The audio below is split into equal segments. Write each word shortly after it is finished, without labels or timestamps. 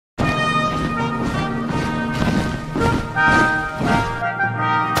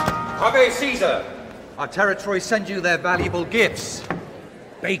Ave Caesar! Our territories send you their valuable gifts.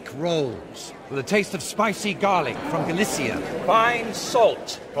 Bake rolls with a taste of spicy garlic from Galicia. Fine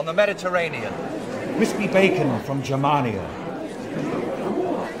salt from the Mediterranean. Crispy bacon from Germania.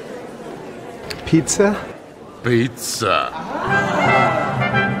 Pizza? Pizza.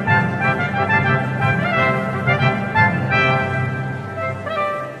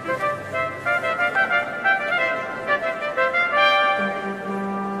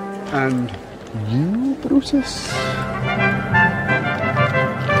 And you, Brutus?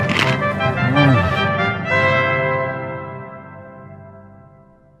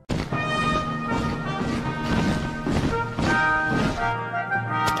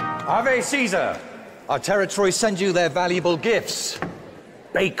 Ave Caesar! Our territories send you their valuable gifts.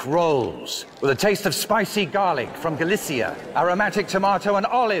 Bake rolls with a taste of spicy garlic from Galicia. Aromatic tomato and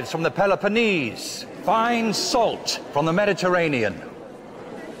olives from the Peloponnese. Fine salt from the Mediterranean.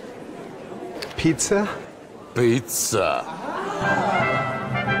 Pizza? Pizza.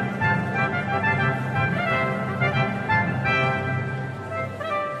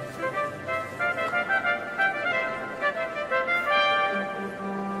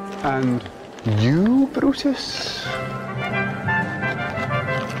 And you, Brutus?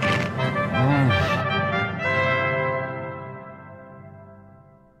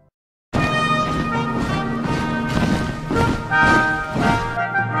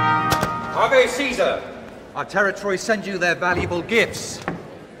 Ave Caesar! Our territories send you their valuable gifts.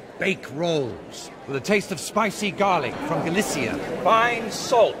 Bake rolls with a taste of spicy garlic from Galicia. Fine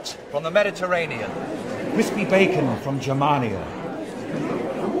salt from the Mediterranean. Crispy bacon from Germania.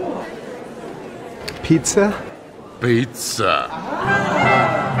 Pizza? Pizza.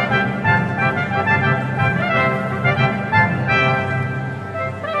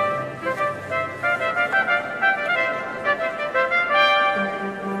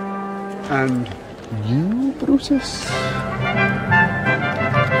 And you, Brutus?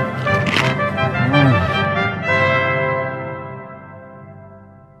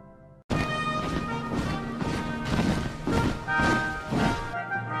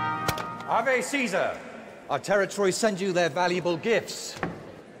 Ave Caesar! Our territories send you their valuable gifts.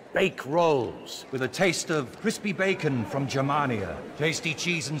 Bake rolls with a taste of crispy bacon from Germania. Tasty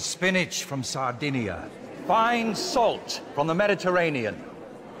cheese and spinach from Sardinia. Fine salt from the Mediterranean.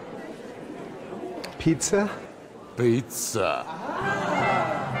 Pizza? Pizza.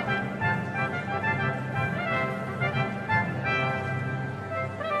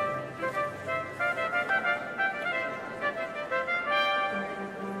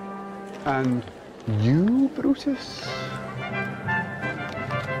 And you, Brutus?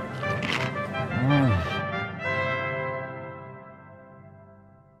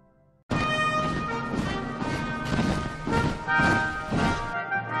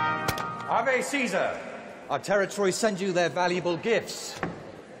 Ave Caesar! Our territories send you their valuable gifts.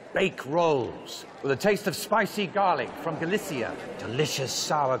 Bake rolls with a taste of spicy garlic from Galicia. Delicious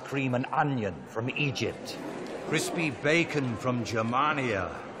sour cream and onion from Egypt. Crispy bacon from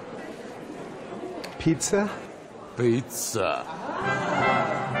Germania. Pizza? Pizza.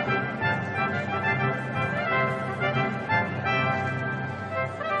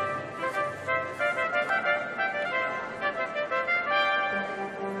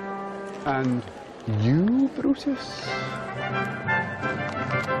 And you, Brutus?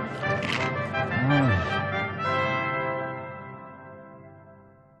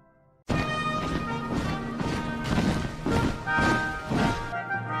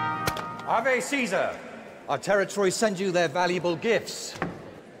 Ave Caesar! Our territories send you their valuable gifts.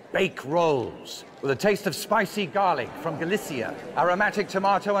 Bake rolls with a taste of spicy garlic from Galicia. Aromatic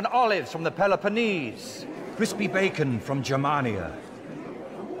tomato and olives from the Peloponnese. Crispy bacon from Germania.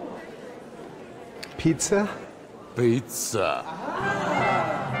 Pizza? Pizza.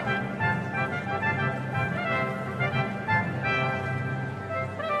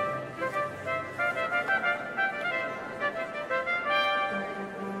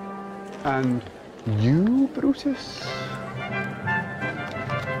 And you, Brutus?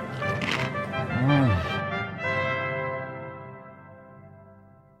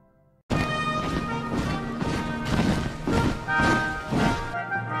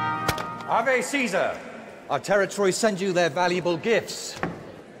 Ave Caesar! Our territories send you their valuable gifts.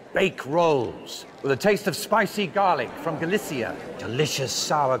 Bake rolls with a taste of spicy garlic from Galicia. Delicious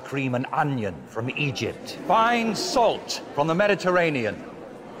sour cream and onion from Egypt. Fine salt from the Mediterranean.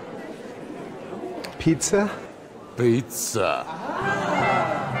 Pizza? Pizza.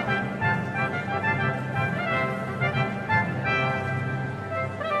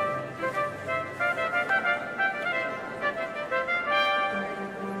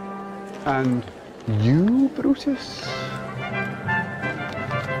 And you, Brutus?